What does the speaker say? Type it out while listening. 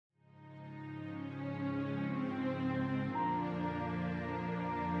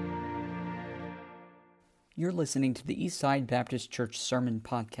You're listening to the Eastside Baptist Church Sermon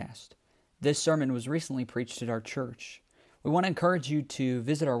Podcast. This sermon was recently preached at our church. We want to encourage you to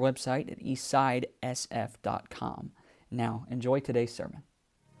visit our website at eastsidesf.com. Now, enjoy today's sermon.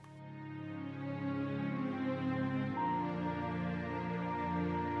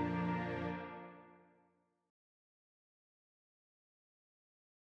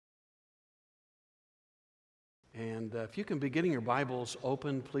 And if you can be getting your Bibles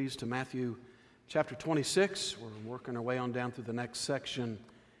open, please, to Matthew chapter 26. We're working our way on down through the next section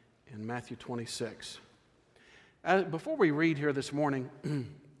in Matthew 26. Before we read here this morning,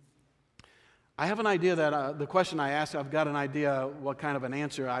 I have an idea that the question I asked, I've got an idea what kind of an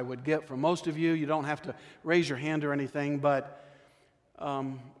answer I would get from most of you. You don't have to raise your hand or anything, but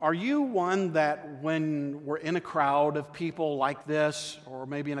are you one that when we're in a crowd of people like this, or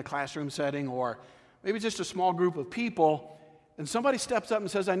maybe in a classroom setting, or maybe just a small group of people, and somebody steps up and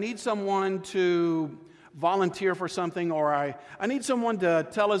says, I need someone to volunteer for something, or I need someone to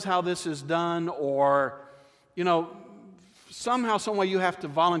tell us how this is done, or, somehow, some way you have to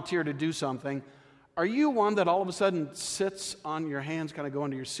volunteer to do something. Are you one that all of a sudden sits on your hands, kind of go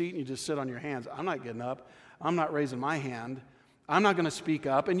into your seat, and you just sit on your hands? I'm not getting up. I'm not raising my hand. I'm not going to speak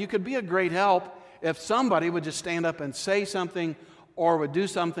up. And you could be a great help if somebody would just stand up and say something or would do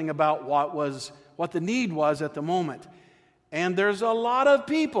something about what the need was at the moment. And there's a lot of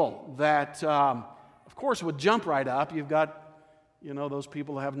people that, of course, would jump right up. You've got, those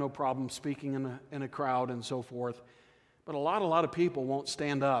people who have no problem speaking in a crowd and so forth. But a lot of people won't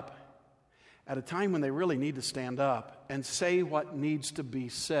stand up at a time when they really need to stand up and say what needs to be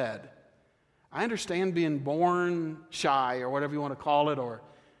said. I understand being born shy, or whatever you want to call it, or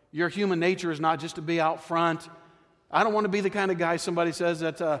your human nature is not just to be out front. I don't want to be the kind of guy somebody says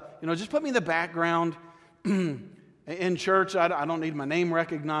that, just put me in the background. In church, I don't need my name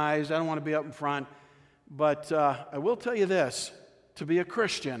recognized. I don't want to be up in front. But I will tell you this, to be a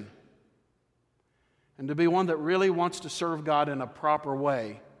Christian and to be one that really wants to serve God in a proper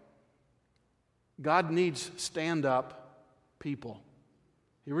way, God needs stand-up people.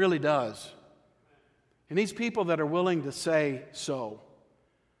 He really does. He needs people that are willing to say so,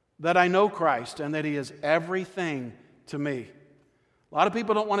 that I know Christ and that He is everything to me. A lot of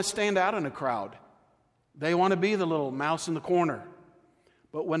people don't want to stand out in a crowd. They want to be the little mouse in the corner.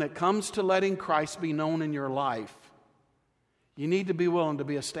 But when it comes to letting Christ be known in your life, you need to be willing to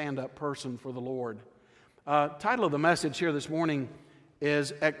be a stand-up person for the Lord. Title of the message here this morning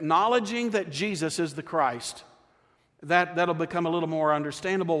is Acknowledging that Jesus is the Christ. That'll become a little more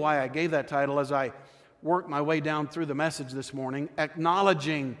understandable why I gave that title as I work my way down through the message this morning.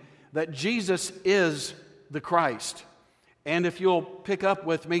 Acknowledging that Jesus is the Christ. And if you'll pick up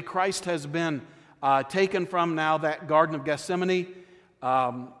with me, Christ has been taken from now that Garden of Gethsemane.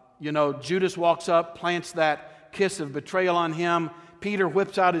 Judas walks up, plants that kiss of betrayal on him. Peter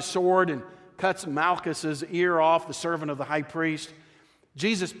whips out his sword and cuts Malchus's ear off, the servant of the high priest.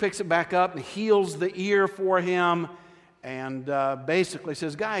 Jesus picks it back up and heals the ear for him and basically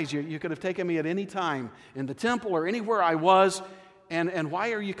says, guys, you could have taken me at any time in the temple or anywhere I was, and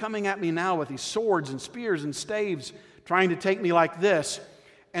why are you coming at me now with these swords and spears and staves trying to take me like this?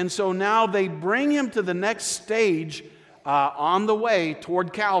 And so now they bring him to the next stage on the way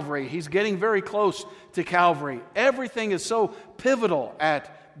toward Calvary. He's getting very close to Calvary. Everything is so pivotal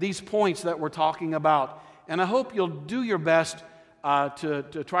at these points that we're talking about. And I hope you'll do your best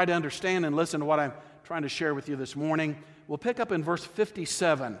to try to understand and listen to what I'm trying to share with you this morning. We'll pick up in verse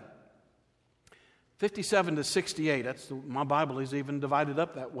 57. 57 to 68. My Bible is even divided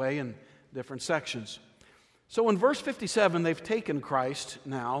up that way in different sections. So in verse 57, they've taken Christ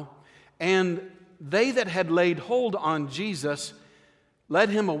now, and they that had laid hold on Jesus led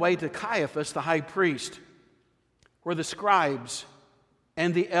him away to Caiaphas, the high priest, where the scribes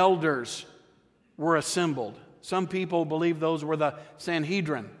and the elders were assembled. Some people believe those were the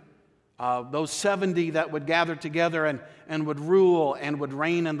Sanhedrin, those 70 that would gather together and would rule and would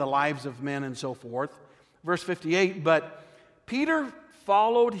reign in the lives of men and so forth. Verse 58, but Peter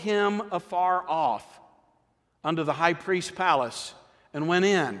followed him afar off unto the high priest's palace, and went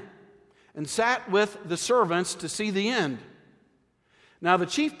in, and sat with the servants to see the end. Now the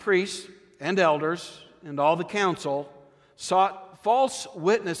chief priests and elders and all the council sought false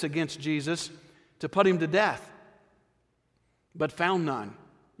witness against Jesus to put him to death, but found none.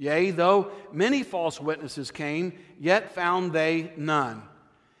 Yea, though many false witnesses came, yet found they none.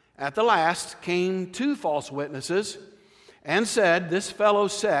 At the last came 2 false witnesses, and said, This fellow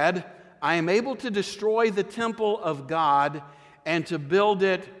said, I am able to destroy the temple of God and to build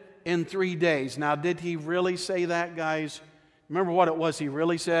it in 3 days. Now, did he really say that, guys? Remember what it was he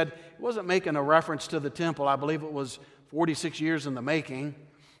really said? He wasn't making a reference to the temple. I believe it was 46 years in the making.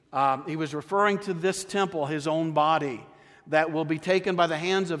 He was referring to this temple, his own body, that will be taken by the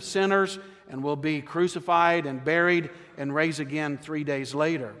hands of sinners and will be crucified and buried and raised again 3 days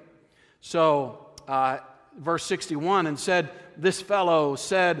later. So, verse 61, and said, this fellow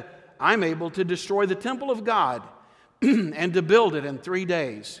said, I'm able to destroy the temple of God and to build it in 3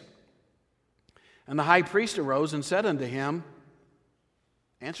 days. And the high priest arose and said unto him,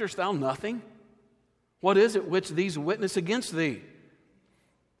 answerest thou nothing? What is it which these witness against thee?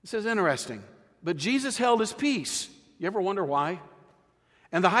 This is interesting. But Jesus held his peace. You ever wonder why?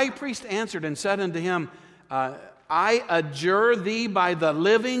 And the high priest answered and said unto him, I adjure thee by the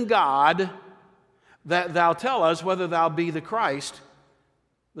living God that thou tell us whether thou be the Christ,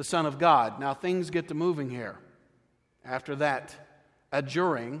 the Son of God. Now things get to moving here. After that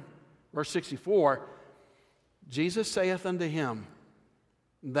adjuring, verse 64, Jesus saith unto him,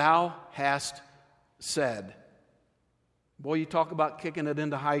 thou hast said. Boy, you talk about kicking it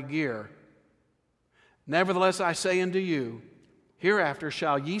into high gear. Nevertheless, I say unto you, hereafter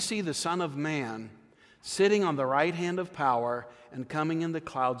shall ye see the Son of Man sitting on the right hand of power and coming in the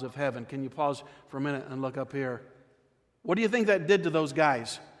clouds of heaven. Can you pause for a minute and look up here? What do you think that did to those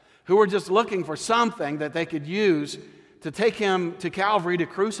guys who were just looking for something that they could use to take him to Calvary to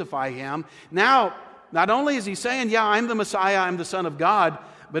crucify him? Now, not only is he saying, yeah, I'm the Messiah, I'm the Son of God,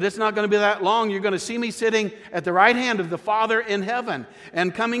 but it's not going to be that long. You're going to see me sitting at the right hand of the Father in heaven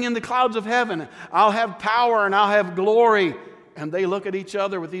and coming in the clouds of heaven. I'll have power and I'll have glory. And they look at each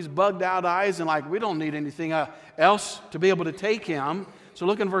other with these bugged out eyes and like, we don't need anything else to be able to take him. So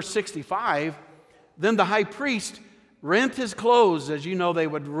look in verse 65. Then the high priest rent his clothes. As you know, they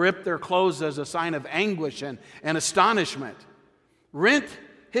would rip their clothes as a sign of anguish and astonishment. Rent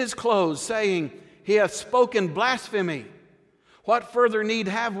his clothes, saying, he hath spoken blasphemy. What further need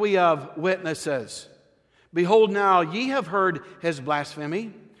have we of witnesses? Behold, now ye have heard his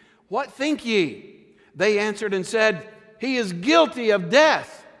blasphemy. What think ye? They answered and said, he is guilty of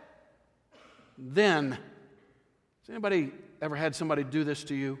death. Then, has anybody ever had somebody do this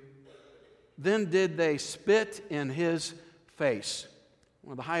to you? Then did they spit in his face.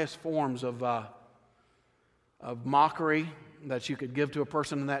 One of the highest forms of mockery that you could give to a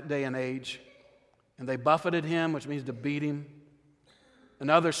person in that day and age. And they buffeted him, which means to beat him. And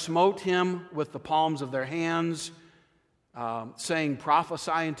others smote him with the palms of their hands, saying,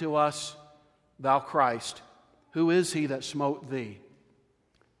 prophesy unto us, thou Christ. Who is he that smote thee?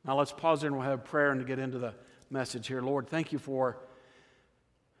 Now let's pause there and we'll have prayer and get into the message here. Lord, thank you for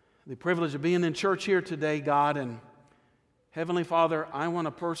the privilege of being in church here today, God. And Heavenly Father, I want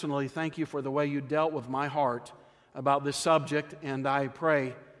to personally thank you for the way you dealt with my heart about this subject. And I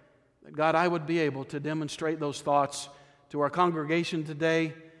pray that, God, I would be able to demonstrate those thoughts to our congregation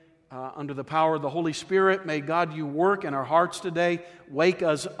today under the power of the Holy Spirit. May, God, you work in our hearts today. Wake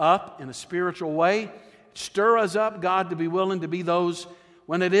us up in a spiritual way. Stir us up, God, to be willing to be those,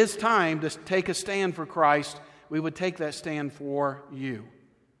 when it is time to take a stand for Christ, we would take that stand for you.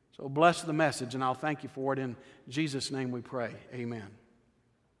 So bless the message, and I'll thank you for it. In Jesus' name we pray. Amen.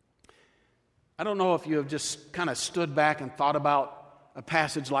 I don't know if you have just kind of stood back and thought about a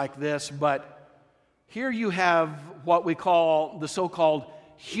passage like this, but here you have what we call the so-called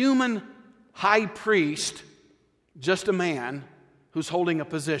human high priest, just a man who's holding a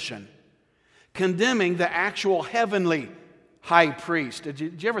position, condemning the actual heavenly high priest.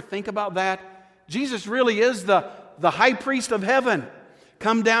 Did you ever think about that? Jesus really is the high priest of heaven,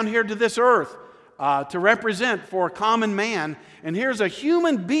 come down here to this earth to represent for common man. And here's a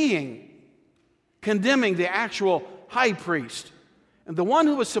human being condemning the actual high priest. And the one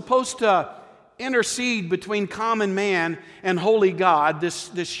who was supposed to intercede between common man and holy God,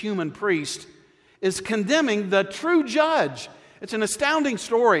 this human priest, is condemning the true judge. It's an astounding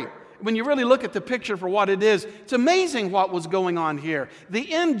story. When you really look at the picture for what it is, it's amazing what was going on here.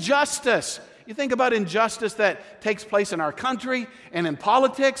 The injustice. You think about injustice that takes place in our country and in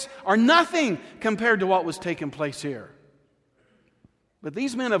politics are nothing compared to what was taking place here. But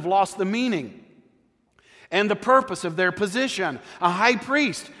these men have lost the meaning and the purpose of their position. A high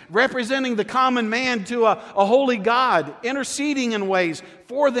priest representing the common man to a holy God, interceding in ways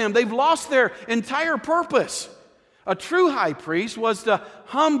for them. They've lost their entire purpose. A true high priest was to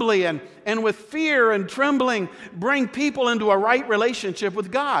humbly and with fear and trembling bring people into a right relationship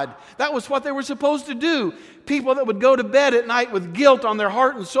with God. That was what they were supposed to do. People that would go to bed at night with guilt on their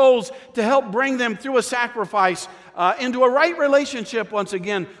heart and souls to help bring them through a sacrifice into a right relationship once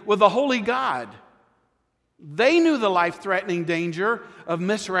again with the holy God. They knew the life-threatening danger of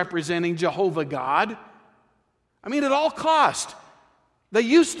misrepresenting Jehovah God. I mean, at all cost. They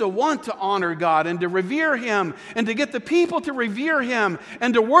used to want to honor God and to revere Him and to get the people to revere Him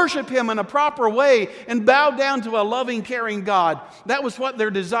and to worship Him in a proper way and bow down to a loving, caring God. That was what their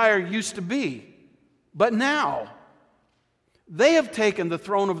desire used to be. But now, they have taken the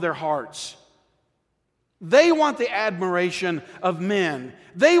throne of their hearts. They want the admiration of men.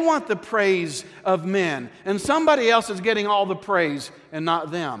 They want the praise of men. And somebody else is getting all the praise and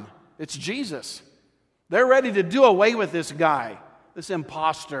not them. It's Jesus. They're ready to do away with this guy, this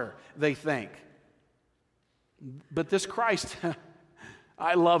imposter, they think. But this Christ,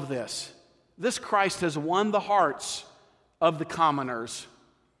 I love this. This Christ has won the hearts of the commoners.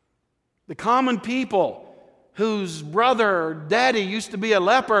 The common people whose brother or daddy used to be a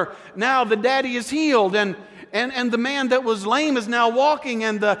leper, now the daddy is healed, and the man that was lame is now walking,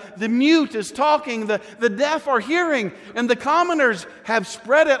 and the mute is talking, the deaf are hearing, and the commoners have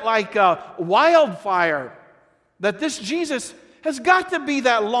spread it like a wildfire that this Jesus has got to be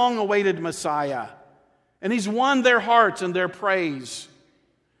that long-awaited Messiah. And He's won their hearts and their praise.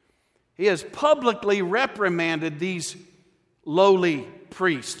 He has publicly reprimanded these lowly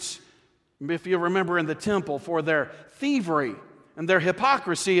priests, if you remember, in the temple, for their thievery and their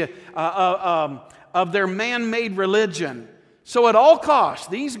hypocrisy of their man-made religion. So at all costs,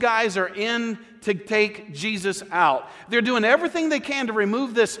 these guys are in to take Jesus out. They're doing everything they can to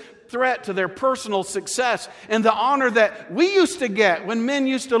remove this threat to their personal success and the honor that we used to get when men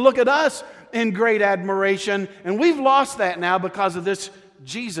used to look at us in great admiration. And we've lost that now because of this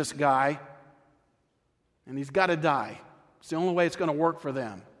Jesus guy. And He's got to die. It's the only way it's going to work for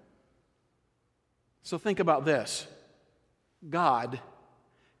them. So think about this. God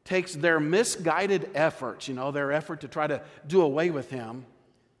takes their misguided efforts, their effort to try to do away with Him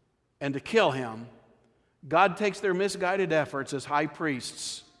and to kill Him. God takes their misguided efforts as high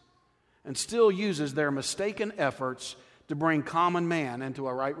priests and still uses their mistaken efforts to bring common man into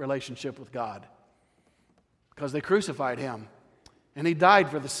a right relationship with God. Because they crucified Him, and He died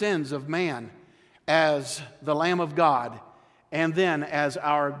for the sins of man as the Lamb of God, and then as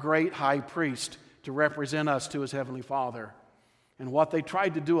our great high priest to represent us to His Heavenly Father. And what they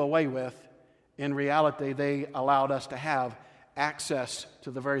tried to do away with, in reality, they allowed us to have access to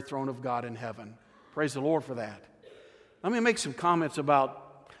the very throne of God in heaven. Praise the Lord for that. Let me make some comments about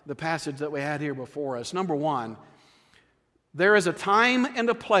the passage that we had here before us. Number one, there is a time and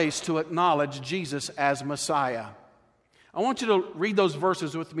a place to acknowledge Jesus as Messiah. I want you to read those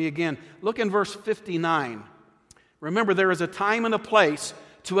verses with me again. Look in verse 59. Remember, there is a time and a place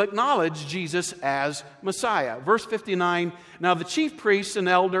to acknowledge Jesus as Messiah. Verse 59, now the chief priests and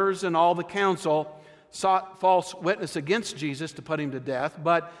elders and all the council sought false witness against Jesus to put Him to death,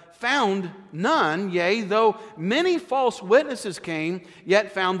 but found none. Yea, though many false witnesses came,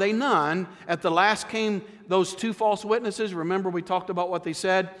 yet found they none. At the last came those two false witnesses. Remember, we talked about what they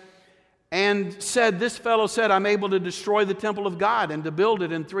said. And said, this fellow said, I'm able to destroy the temple of God and to build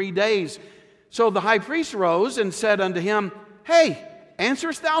it in 3 days. So the high priest rose and said unto him, hey,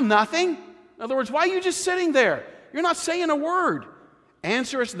 answerest thou nothing? In other words, why are you just sitting there? You're not saying a word.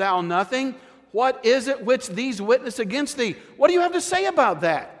 Answerest thou nothing? What is it which these witness against thee? What do you have to say about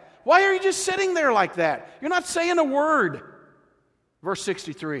that? Why are you just sitting there like that? You're not saying a word. Verse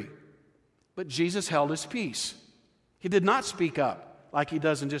 63. But Jesus held His peace. He did not speak up like He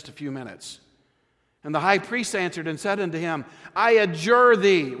does in just a few minutes. And the high priest answered and said unto him, I adjure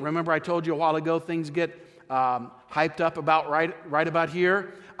thee. Remember I told you a while ago things get hyped up about right about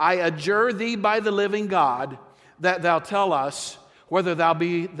here. I adjure thee by the living God that thou tell us whether thou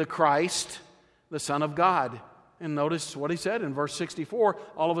be the Christ, the Son of God. And notice what He said in verse 64.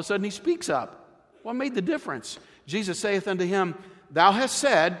 All of a sudden He speaks up. What made the difference? Jesus saith unto him, thou hast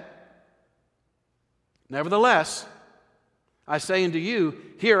said, nevertheless, I say unto you,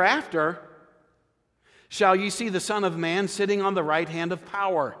 hereafter shall ye see the Son of Man sitting on the right hand of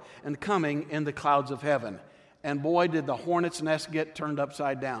power and coming in the clouds of heaven. And boy, did the hornet's nest get turned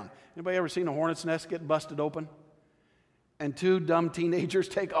upside down. Anybody ever seen a hornet's nest get busted open? And two dumb teenagers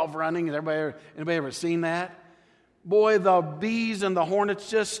take off running? Anybody ever seen that? Boy, the bees and the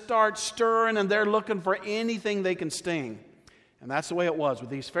hornets just start stirring, and they're looking for anything they can sting. And that's the way it was with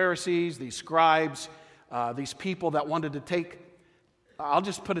these Pharisees, these scribes, these people that wanted to take, I'll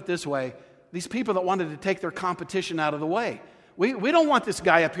just put it this way, these people that wanted to take their competition out of the way. We don't want this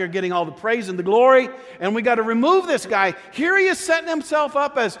guy up here getting all the praise and the glory, and we got to remove this guy. Here he is setting himself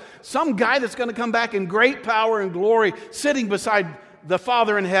up as some guy that's going to come back in great power and glory, sitting beside the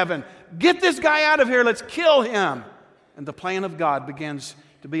Father in heaven. Get this guy out of here. Let's kill him. And the plan of God begins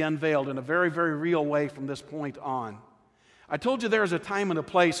to be unveiled in a very, very real way from this point on. I told you there is a time and a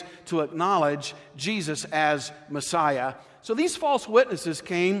place to acknowledge Jesus as Messiah. So these false witnesses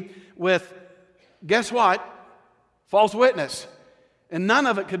came with, guess what? False witness. And none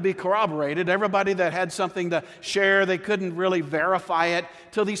of it could be corroborated. Everybody that had something to share, they couldn't really verify it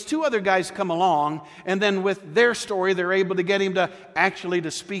till these two other guys come along, and then with their story, they're able to get him to actually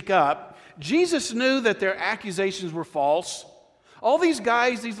to speak up. Jesus knew that their accusations were false. All these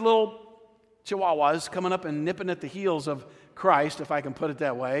guys, these little chihuahuas coming up and nipping at the heels of Christ, if I can put it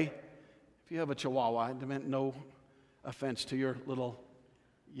that way. If you have a chihuahua, I meant no offense to your little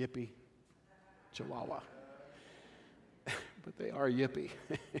yippy chihuahua. But they are yippy.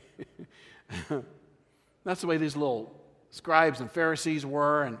 That's the way these little scribes and Pharisees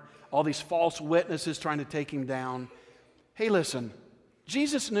were, and all these false witnesses trying to take him down. Hey, listen,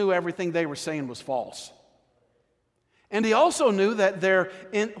 Jesus knew everything they were saying was false. And he also knew that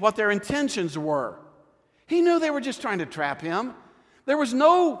what their intentions were. He knew they were just trying to trap him. There was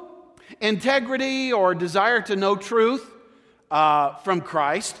no integrity or desire to know truth from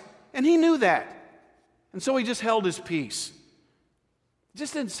Christ, and he knew that. And so he just held his peace.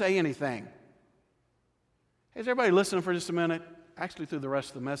 Just didn't say anything. Hey, is everybody listening for just a minute? Actually, through the rest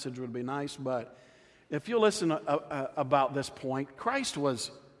of the message would be nice, but if you listen about this point, Christ was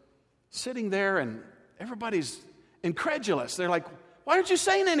sitting there and everybody's incredulous. They're like, why aren't you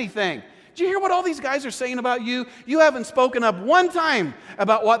saying anything? Did you hear what all these guys are saying about you? You haven't spoken up one time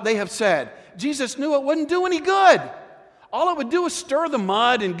about what they have said. Jesus knew it wouldn't do any good. All it would do is stir the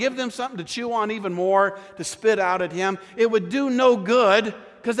mud and give them something to chew on even more, to spit out at him. It would do no good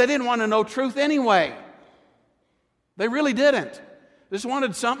because they didn't want to know truth anyway. They really didn't. They just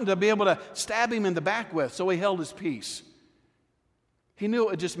wanted something to be able to stab him in the back with, so he held his peace. He knew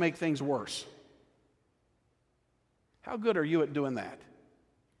it would just make things worse. How good are you at doing that?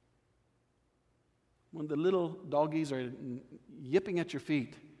 When the little doggies are yipping at your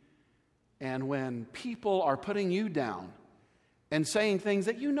feet, and when people are putting you down and saying things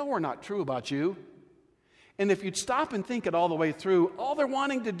that you know are not true about you, and if you'd stop and think it all the way through, all they're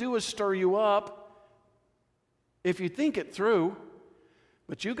wanting to do is stir you up. If you think it through,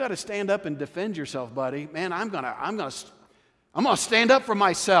 but you got to stand up and defend yourself, buddy. Man, I'm gonna stand up for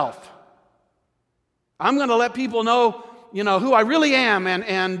myself. I'm going to let people know, who I really am.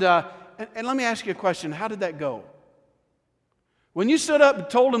 And let me ask you a question. How did that go? When you stood up and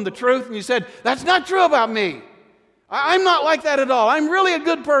told them the truth and you said, that's not true about me. I'm not like that at all. I'm really a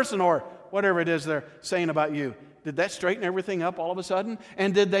good person, or whatever it is they're saying about you. Did that straighten everything up all of a sudden?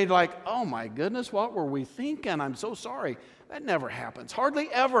 And did they oh my goodness, what were we thinking? I'm so sorry. That never happens. Hardly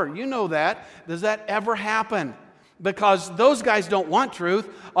ever. You know that. Does that ever happen? Because those guys don't want truth.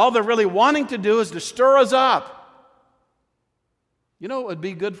 All they're really wanting to do is to stir us up. It would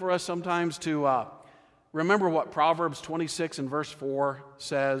be good for us sometimes to remember what Proverbs 26 and verse 4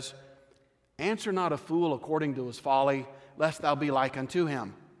 says. Answer not a fool according to his folly, lest thou be like unto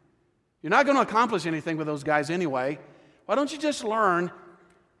him. You're not going to accomplish anything with those guys anyway. Why don't you just learn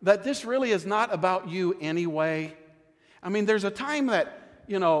that this really is not about you anyway? I mean, there's a time that,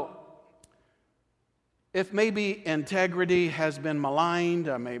 if maybe integrity has been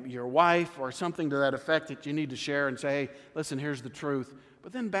maligned, maybe your wife or something to that effect that you need to share and say, hey, listen, here's the truth.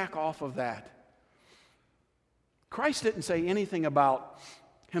 But then back off of that. Christ didn't say anything about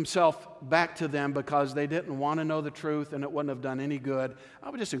himself back to them because they didn't want to know the truth and it wouldn't have done any good. I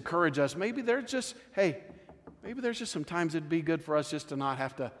would just encourage us, maybe there's just some times it'd be good for us just to not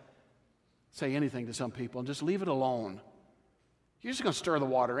have to say anything to some people and just leave it alone. You're just going to stir the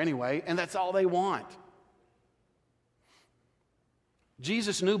water anyway, and that's all they want.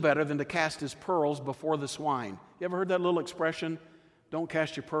 Jesus knew better than to cast his pearls before the swine. You ever heard that little expression? Don't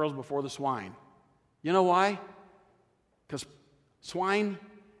cast your pearls before the swine. You know why? Because swine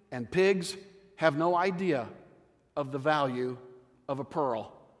and pigs have no idea of the value of a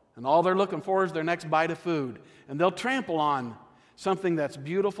pearl. And all they're looking for is their next bite of food. And they'll trample on something that's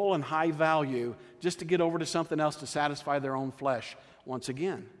beautiful and high value just to get over to something else to satisfy their own flesh once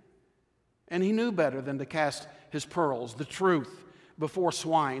again. And he knew better than to cast his pearls, the truth, before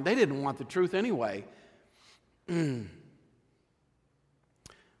swine. They didn't want the truth anyway. But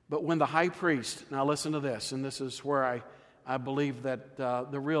when the high priest, now listen to this, and this is where I believe that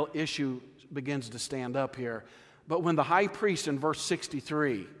the real issue begins to stand up here. But when the high priest in verse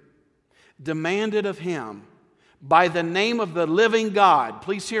 63 demanded of him by the name of the living God,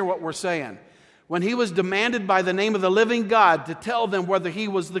 please hear what we're saying. When he was demanded by the name of the living God to tell them whether he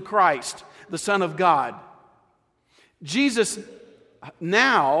was the Christ, the Son of God, Jesus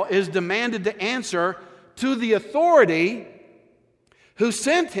now is demanded to answer to the authority who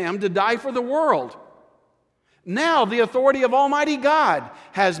sent him to die for the world. Now the authority of Almighty God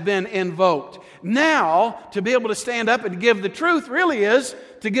has been invoked. Now, to be able to stand up and give the truth really is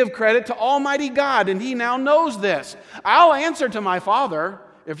to give credit to Almighty God, and He now knows this. I'll answer to my Father.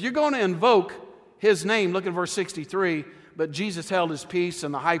 If you're going to invoke His name, look at verse 63. But Jesus held His peace,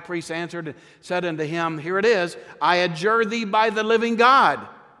 and the high priest answered and said unto Him, here it is, I adjure thee by the living God.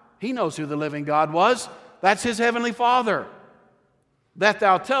 He knows who the living God was. That's His heavenly Father. That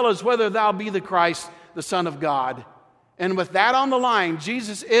thou tell us whether thou be the Christ, the Son of God. And with that on the line,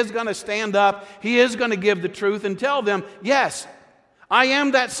 Jesus is going to stand up. He is going to give the truth and tell them, yes, I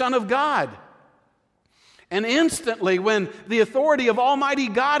am that Son of God. And instantly, when the authority of Almighty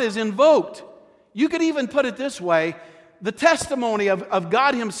God is invoked, you could even put it this way, the testimony of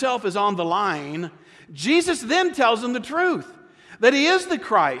God Himself is on the line. Jesus then tells them the truth, that He is the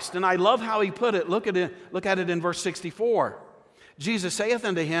Christ. And I love how He put it. Look at it in verse 64. Jesus saith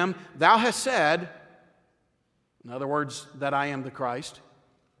unto him, thou hast said, in other words, that I am the Christ.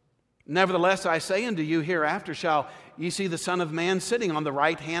 Nevertheless, I say unto you, hereafter shall ye see the Son of Man sitting on the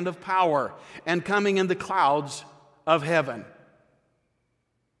right hand of power and coming in the clouds of heaven.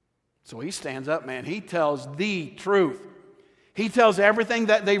 So He stands up, man. He tells the truth. He tells everything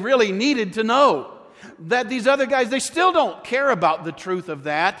that they really needed to know. That these other guys, they still don't care about the truth of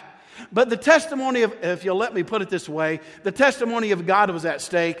that. But the testimony of, if you'll let me put it this way, the testimony of God was at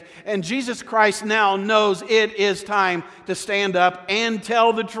stake, and Jesus Christ now knows it is time to stand up and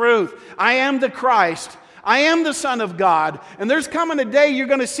tell the truth. I am the Christ. I am the Son of God, and there's coming a day you're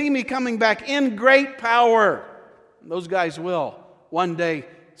going to see me coming back in great power. Those guys will one day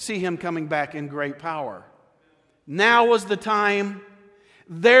see Him coming back in great power. Now was the time.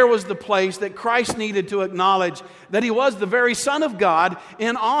 There was the place that Christ needed to acknowledge that He was the very Son of God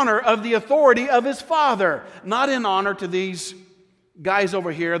in honor of the authority of His Father, not in honor to these guys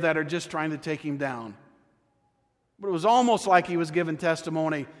over here that are just trying to take Him down. But it was almost like He was giving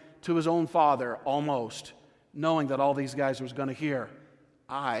testimony to His own Father, almost, knowing that all these guys was going to hear,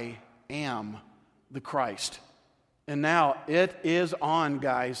 I am the Christ. And now it is on,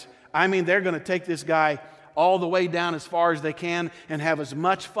 guys. I mean, they're going to take this guy all the way down as far as they can and have as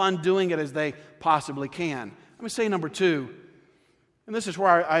much fun doing it as they possibly can. Let me say number 2, and this is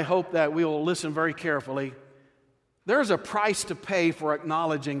where I hope that we will listen very carefully. There's a price to pay for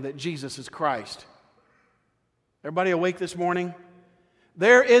acknowledging that Jesus is Christ. Everybody awake this morning?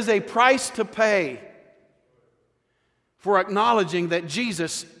 There is a price to pay for acknowledging that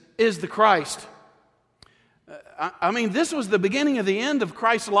Jesus is the Christ. I mean, this was the beginning of the end of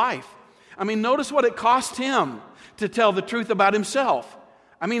Christ's life. I mean, notice what it cost Him to tell the truth about Himself.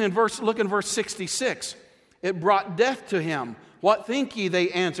 I mean, look in verse 66. It brought death to Him. What think ye? They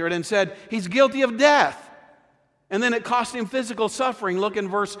answered and said, He's guilty of death. And then it cost Him physical suffering. Look in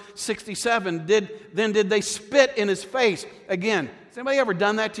verse 67. Then did they spit in His face? Again, has anybody ever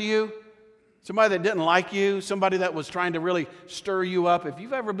done that to you? Somebody that didn't like you? Somebody that was trying to really stir you up? If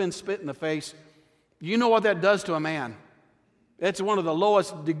you've ever been spit in the face, you know what that does to a man. It's one of the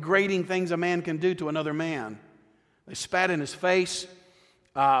lowest degrading things a man can do to another man. They spat in His face.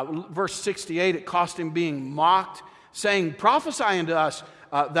 Verse 68, it cost Him being mocked, saying, Prophesy unto us,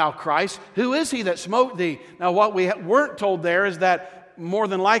 thou Christ. Who is He that smote thee? Now what we weren't told there is that more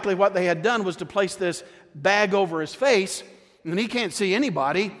than likely what they had done was to place this bag over His face, and He can't see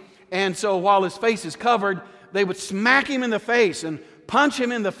anybody. And so while His face is covered, they would smack Him in the face and punch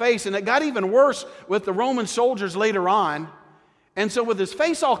Him in the face. And it got even worse with the Roman soldiers later on. And so with His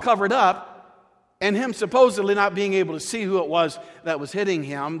face all covered up, and Him supposedly not being able to see who it was that was hitting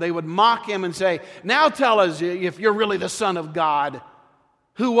Him, they would mock Him and say, Now tell us if you're really the Son of God.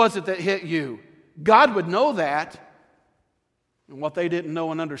 Who was it that hit you? God would know that. And what they didn't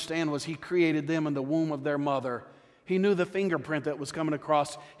know and understand was He created them in the womb of their mother. He knew the fingerprint that was coming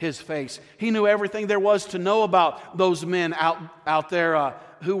across His face. He knew everything there was to know about those men out there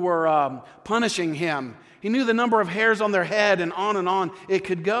who were punishing Him. He knew the number of hairs on their head, and on it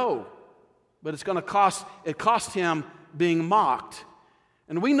could go. But it cost Him being mocked.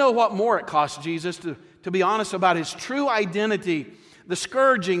 And we know what more it cost Jesus, to be honest about His true identity, the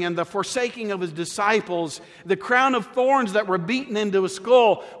scourging and the forsaking of His disciples, the crown of thorns that were beaten into His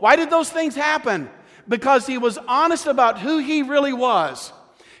skull. Why did those things happen? Because He was honest about who He really was.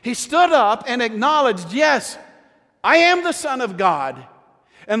 He stood up and acknowledged, yes, I am the Son of God.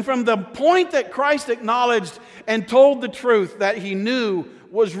 And from the point that Christ acknowledged and told the truth that He knew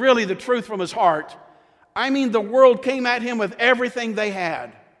was really the truth from His heart, I mean, the world came at Him with everything they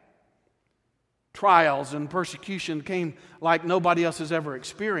had. Trials and persecution came like nobody else has ever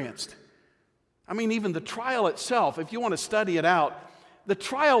experienced. I mean, even the trial itself, if you want to study it out, the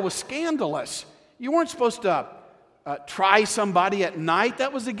trial was scandalous. You weren't supposed to try somebody at night.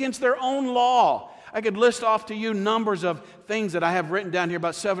 That was against their own law. I could list off to you numbers of things that I have written down here,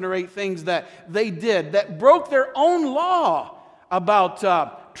 about 7 or 8 things that they did that broke their own law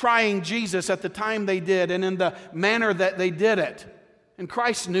about trying Jesus at the time they did and in the manner that they did it. And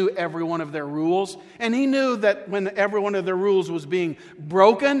Christ knew every one of their rules, and He knew that when every one of their rules was being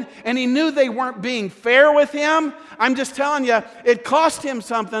broken, and He knew they weren't being fair with Him. I'm just telling you, it cost Him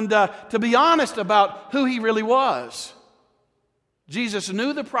something to be honest about who He really was. Jesus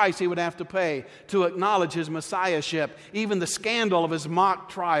knew the price He would have to pay to acknowledge His messiahship, even the scandal of His mock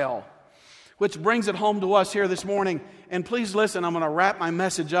trial. Which brings it home to us here this morning. And please listen, I'm going to wrap my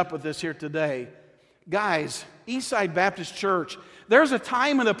message up with this here today. Guys, Eastside Baptist Church, there's a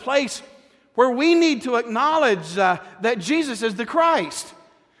time and a place where we need to acknowledge that Jesus is the Christ.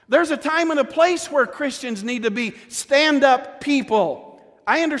 There's a time and a place where Christians need to be stand-up people.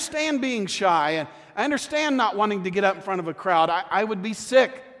 I understand being shy, and I understand not wanting to get up in front of a crowd. I would be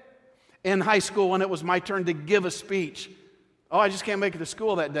sick in high school when it was my turn to give a speech. Oh, I just can't make it to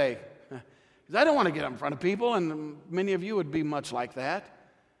school that day. Because I don't want to get up in front of people, and many of you would be much like that.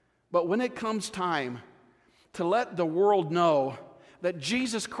 But when it comes time to let the world know that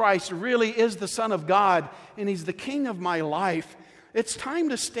Jesus Christ really is the Son of God and He's the King of my life, it's time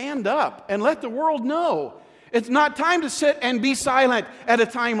to stand up and let the world know. It's not time to sit and be silent at a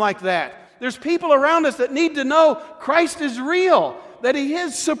time like that. There's people around us that need to know Christ is real, that He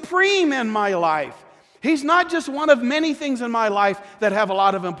is supreme in my life. He's not just one of many things in my life that have a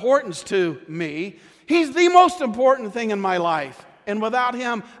lot of importance to me. He's the most important thing in my life. And without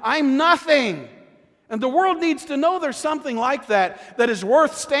Him, I'm nothing. And the world needs to know there's something like that that is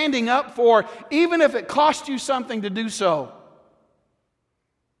worth standing up for, even if it costs you something to do so.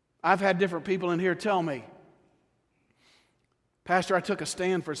 I've had different people in here tell me, Pastor, I took a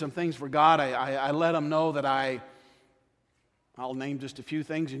stand for some things for God. I let them know that I'll name just a few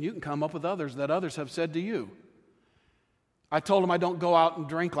things, and you can come up with others that others have said to you. I told them I don't go out and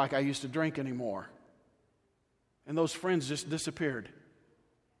drink like I used to drink anymore. And those friends just disappeared.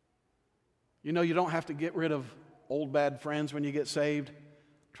 You know, you don't have to get rid of old bad friends when you get saved.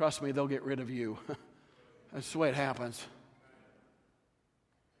 Trust me, they'll get rid of you. That's the way it happens.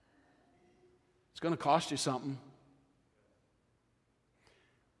 It's going to cost you something.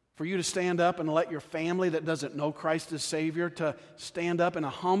 For you to stand up and let your family that doesn't know Christ as Savior to stand up in a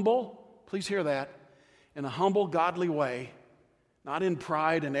humble, please hear that, in a humble, godly way, not in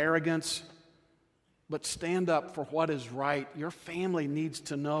pride and arrogance, but stand up for what is right. Your family needs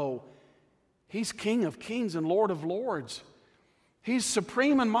to know He's King of kings and Lord of lords. He's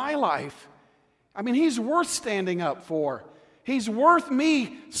supreme in my life. I mean, He's worth standing up for. He's worth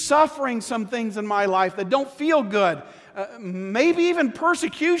me suffering some things in my life that don't feel good. Maybe even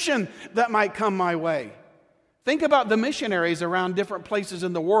persecution that might come my way. Think about the missionaries around different places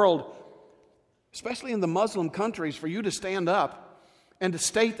in the world, especially in the Muslim countries, for you to stand up and to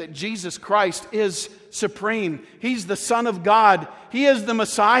state that Jesus Christ is supreme. He's the Son of God. He is the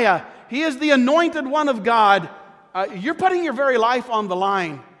Messiah. He is the anointed one of God. You're putting your very life on the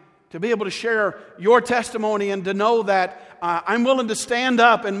line to be able to share your testimony and to know that I'm willing to stand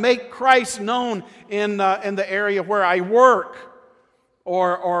up and make Christ known in the area where I work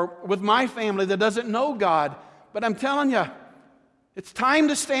or with my family that doesn't know God. But I'm telling you, it's time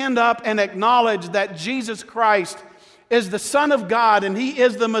to stand up and acknowledge that Jesus Christ is the Son of God and He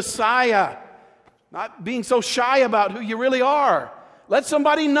is the Messiah. Not being so shy about who you really are. Let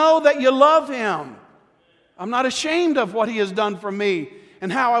somebody know that you love Him. I'm not ashamed of what He has done for me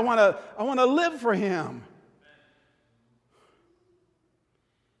and how I want to live for Him.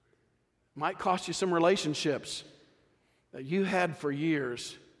 Might cost you some relationships that you had for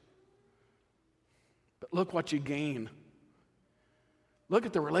years. But look what you gain. Look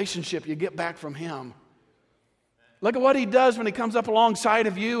at the relationship you get back from Him. Look at what He does when He comes up alongside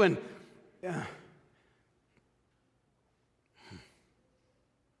of you and you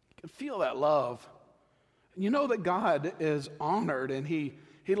can feel that love. And you know that God is honored and He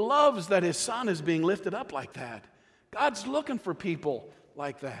loves that His Son is being lifted up like that. God's looking for people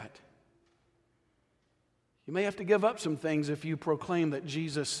like that. You may have to give up some things if you proclaim that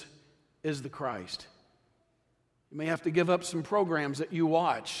Jesus is the Christ. You may have to give up some programs that you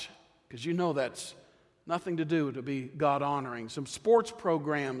watch because you know that's nothing to do to be God-honoring. Some sports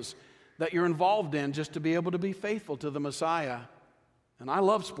programs that you're involved in just to be able to be faithful to the Messiah. And I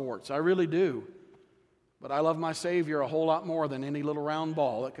love sports, I really do. But I love my Savior a whole lot more than any little round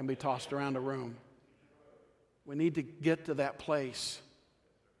ball that can be tossed around a room. We need to get to that place.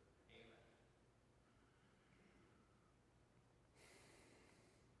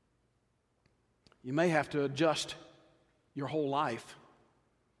 You may have to adjust your whole life,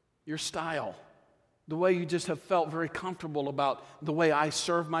 your style, the way you just have felt very comfortable about the way I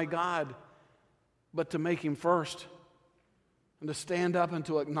serve my God, but to make Him first and to stand up and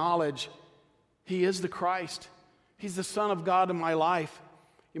to acknowledge He is the Christ. He's the Son of God in my life.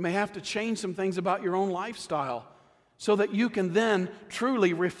 You may have to change some things about your own lifestyle so that you can then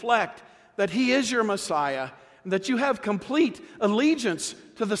truly reflect that He is your Messiah and that you have complete allegiance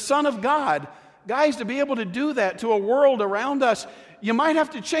to the Son of God. Guys, to be able to do that to a world around us, you might have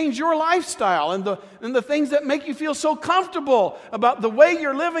to change your lifestyle and the things that make you feel so comfortable about the way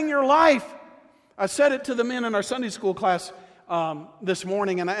you're living your life. I said it to the men in our Sunday school class this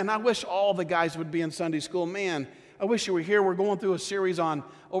morning, and I wish all the guys would be in Sunday school. Man, I wish you were here. We're going through a series on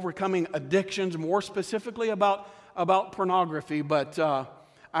overcoming addictions, more specifically about pornography. But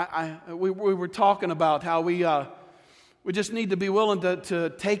we were talking about how we just need to be willing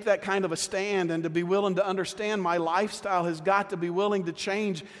to take that kind of a stand and to be willing to understand my lifestyle has got to be willing to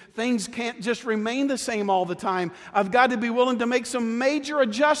change. Things can't just remain the same all the time. I've got to be willing to make some major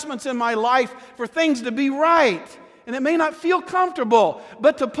adjustments in my life for things to be right. And it may not feel comfortable,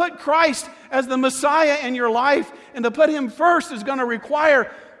 but to put Christ as the Messiah in your life and to put Him first is going to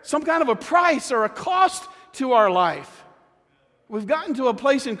require some kind of a price or a cost to our life. We've gotten to a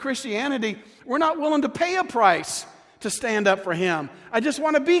place in Christianity, we're not willing to pay a price to stand up for Him. I just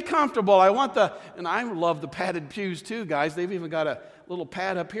want to be comfortable. And I love the padded pews too, guys. They've even got a little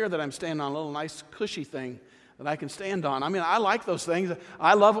pad up here that I'm standing on, a little nice cushy thing that I can stand on. I mean, I like those things.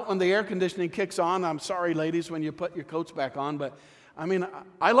 I love it when the air conditioning kicks on. I'm sorry, ladies, when you put your coats back on, but I mean,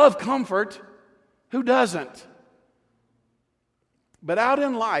 I love comfort. Who doesn't? But out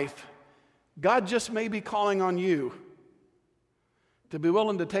in life, God just may be calling on you to be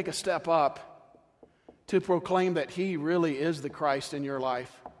willing to take a step up to proclaim that He really is the Christ in your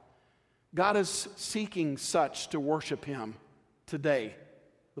life. God is seeking such to worship Him today.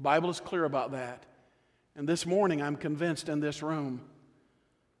 The Bible is clear about that. And this morning, I'm convinced in this room,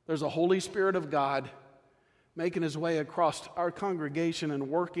 there's a Holy Spirit of God making His way across our congregation and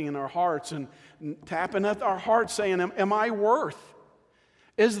working in our hearts and tapping at our hearts saying, am I worth?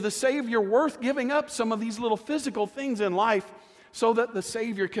 Is the Savior worth giving up some of these little physical things in life so that the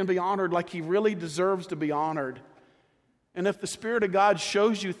Savior can be honored like He really deserves to be honored? And if the Spirit of God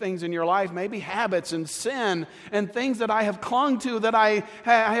shows you things in your life, maybe habits and sin and things that I have clung to, that I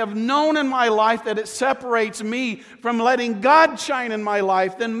have known in my life that it separates me from letting God shine in my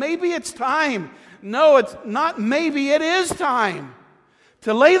life, then maybe it's time. No, it's not maybe, it is time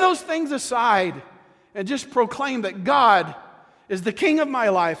to lay those things aside and just proclaim that God is the King of my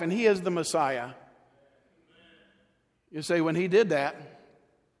life and He is the Messiah. You say, when He did that,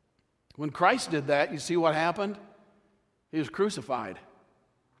 when Christ did that, you see what happened? He was crucified.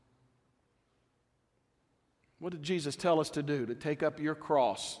 What did Jesus tell us to do? To take up your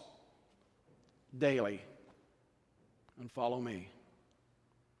cross daily and follow me.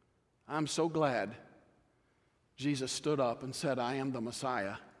 I'm so glad Jesus stood up and said, I am the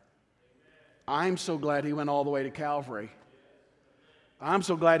Messiah. I'm so glad He went all the way to Calvary. I'm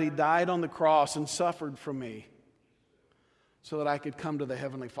so glad He died on the cross and suffered for me so that I could come to the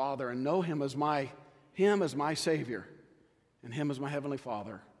Heavenly Father and know Him as my Savior. And Him as my Heavenly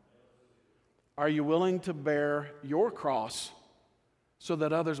Father. Are you willing to bear your cross so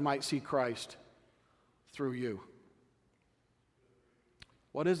that others might see Christ through you?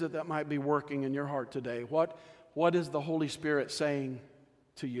 What is it that might be working in your heart today? What is the Holy Spirit saying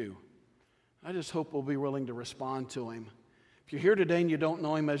to you? I just hope we'll be willing to respond to Him. If you're here today and you don't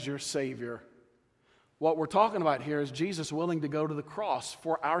know Him as your Savior, what we're talking about here is Jesus willing to go to the cross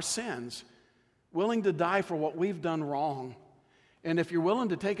for our sins, willing to die for what we've done wrong. And if you're willing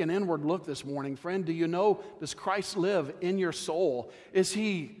to take an inward look this morning, friend, do you know, does Christ live in your soul? Is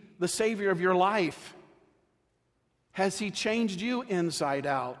He the Savior of your life? Has He changed you inside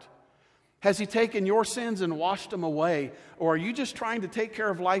out? Has He taken your sins and washed them away? Or are you just trying to take care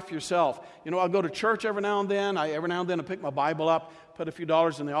of life yourself? You know, I'll go to church every now and then. I pick my Bible up, put a few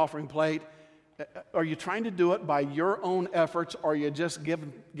dollars in the offering plate. Are you trying to do it by your own efforts, or are you just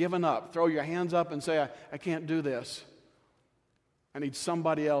giving up? Throw your hands up and say, I can't do this. I need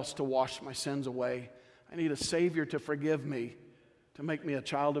somebody else to wash my sins away. I need a Savior to forgive me, to make me a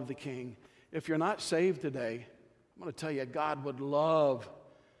child of the King. If you're not saved today, I'm going to tell you, God would love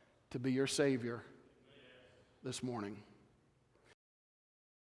to be your Savior this morning.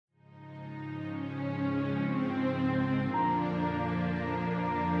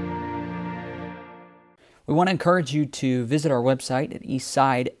 We want to encourage you to visit our website at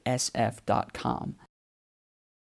eastsidesf.com.